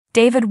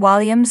David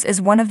Walliams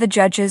is one of the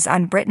judges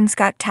on Britain's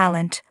Got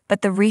Talent,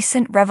 but the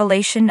recent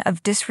revelation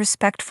of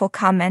disrespectful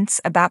comments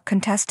about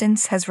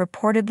contestants has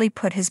reportedly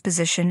put his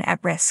position at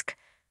risk.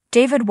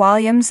 David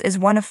Walliams is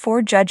one of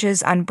 4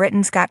 judges on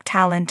Britain's Got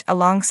Talent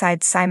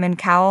alongside Simon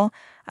Cowell,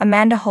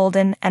 Amanda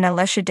Holden, and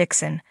Alessia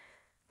Dixon.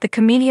 The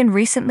comedian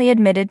recently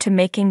admitted to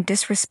making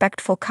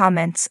disrespectful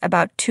comments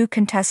about 2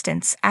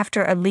 contestants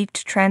after a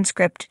leaked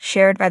transcript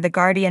shared by The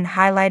Guardian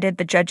highlighted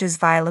the judges'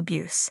 vile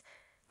abuse.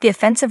 The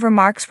offensive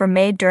remarks were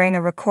made during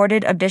a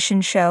recorded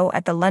audition show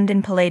at the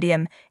London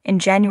Palladium in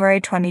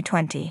January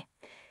 2020.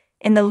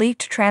 In the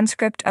leaked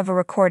transcript of a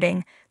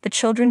recording, the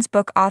children's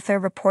book author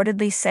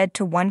reportedly said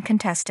to one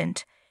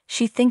contestant,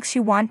 "She thinks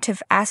you want to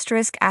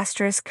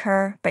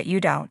her, but you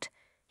don't."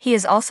 He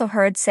is also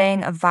heard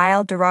saying a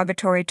vile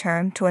derogatory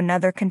term to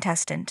another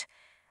contestant.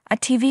 A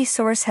TV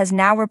source has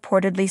now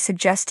reportedly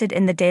suggested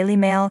in the Daily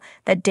Mail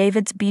that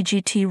David's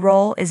BGT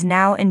role is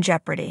now in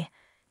jeopardy.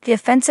 The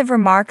offensive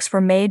remarks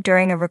were made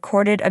during a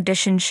recorded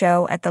audition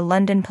show at the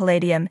London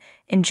Palladium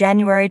in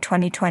January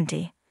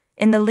 2020.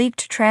 In the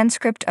leaked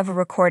transcript of a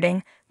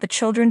recording, the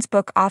children's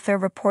book author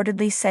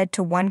reportedly said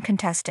to one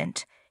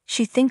contestant,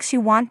 "She thinks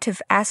you want to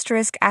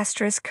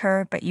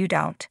her, but you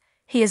don't."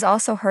 He is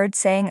also heard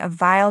saying a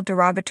vile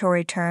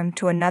derogatory term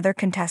to another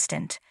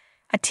contestant.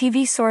 A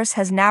TV source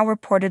has now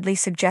reportedly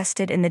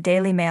suggested in the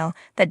Daily Mail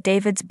that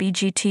David's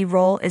BGT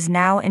role is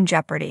now in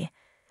jeopardy.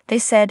 They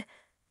said,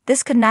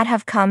 "This could not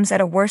have come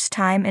at a worse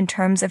time in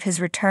terms of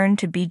his return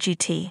to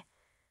BGT."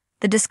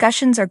 The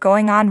discussions are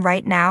going on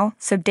right now,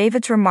 so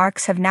David's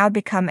remarks have now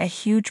become a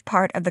huge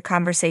part of the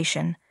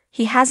conversation.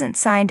 He hasn't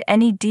signed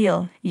any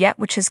deal yet,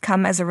 which has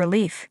come as a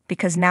relief,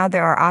 because now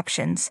there are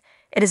options.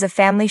 It is a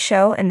family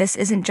show, and this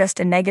isn't just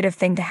a negative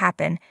thing to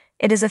happen,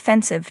 it is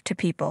offensive to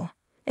people.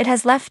 It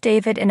has left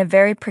David in a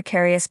very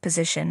precarious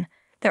position.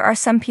 There are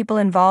some people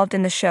involved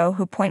in the show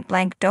who point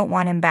blank don't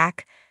want him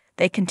back,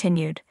 they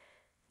continued.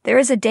 There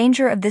is a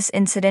danger of this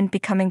incident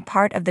becoming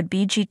part of the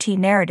BGT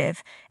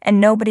narrative, and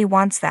nobody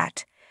wants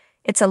that.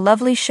 It's a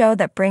lovely show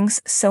that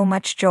brings so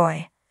much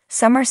joy.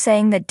 Some are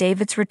saying that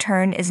David's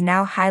return is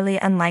now highly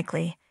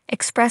unlikely.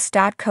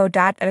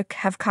 Express.co.uk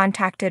have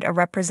contacted a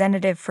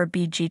representative for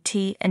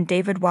BGT and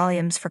David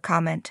Walliams for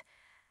comment.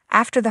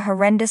 After the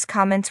horrendous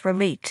comments were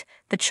leaked,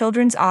 the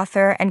children's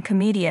author and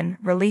comedian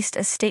released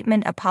a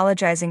statement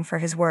apologizing for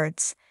his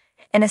words.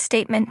 In a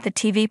statement, the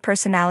TV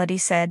personality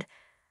said,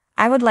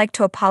 "I would like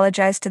to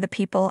apologize to the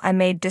people I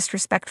made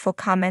disrespectful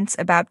comments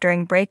about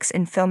during breaks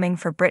in filming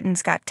for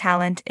Britain's Got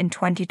Talent in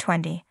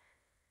 2020.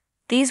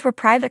 These were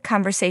private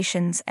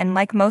conversations and,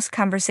 like most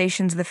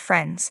conversations with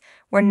friends,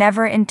 were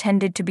never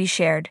intended to be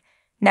shared.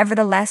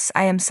 Nevertheless,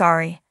 I am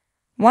sorry."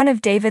 One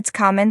of David's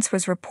comments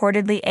was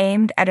reportedly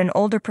aimed at an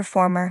older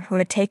performer who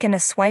had taken a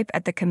swipe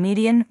at the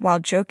comedian while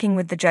joking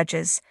with the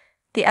judges.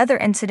 The other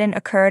incident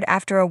occurred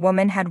after a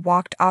woman had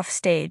walked off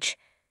stage.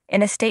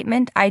 In a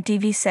statement,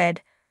 ITV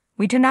said,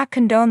 "We do not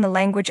condone the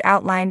language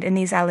outlined in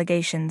these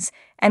allegations,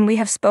 and we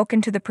have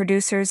spoken to the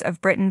producers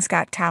of Britain's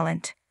Got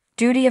Talent.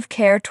 Duty of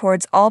care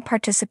towards all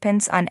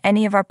participants on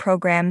any of our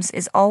programs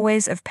is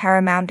always of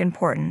paramount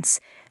importance,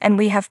 and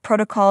we have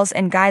protocols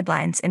and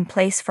guidelines in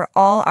place for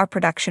all our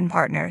production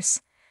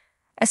partners."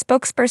 A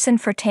spokesperson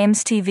for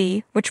Thames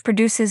TV, which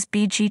produces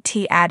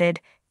BGT, added,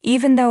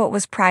 "Even though it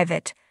was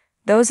private,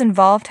 those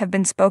involved have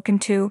been spoken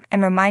to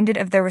and reminded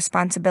of their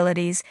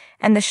responsibilities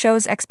and the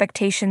show's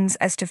expectations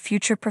as to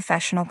future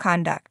professional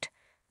conduct."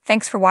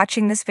 Thanks for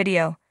watching this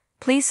video.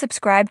 Please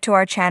subscribe to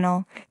our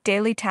channel,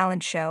 Daily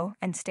Talent Show,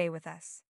 and stay with us.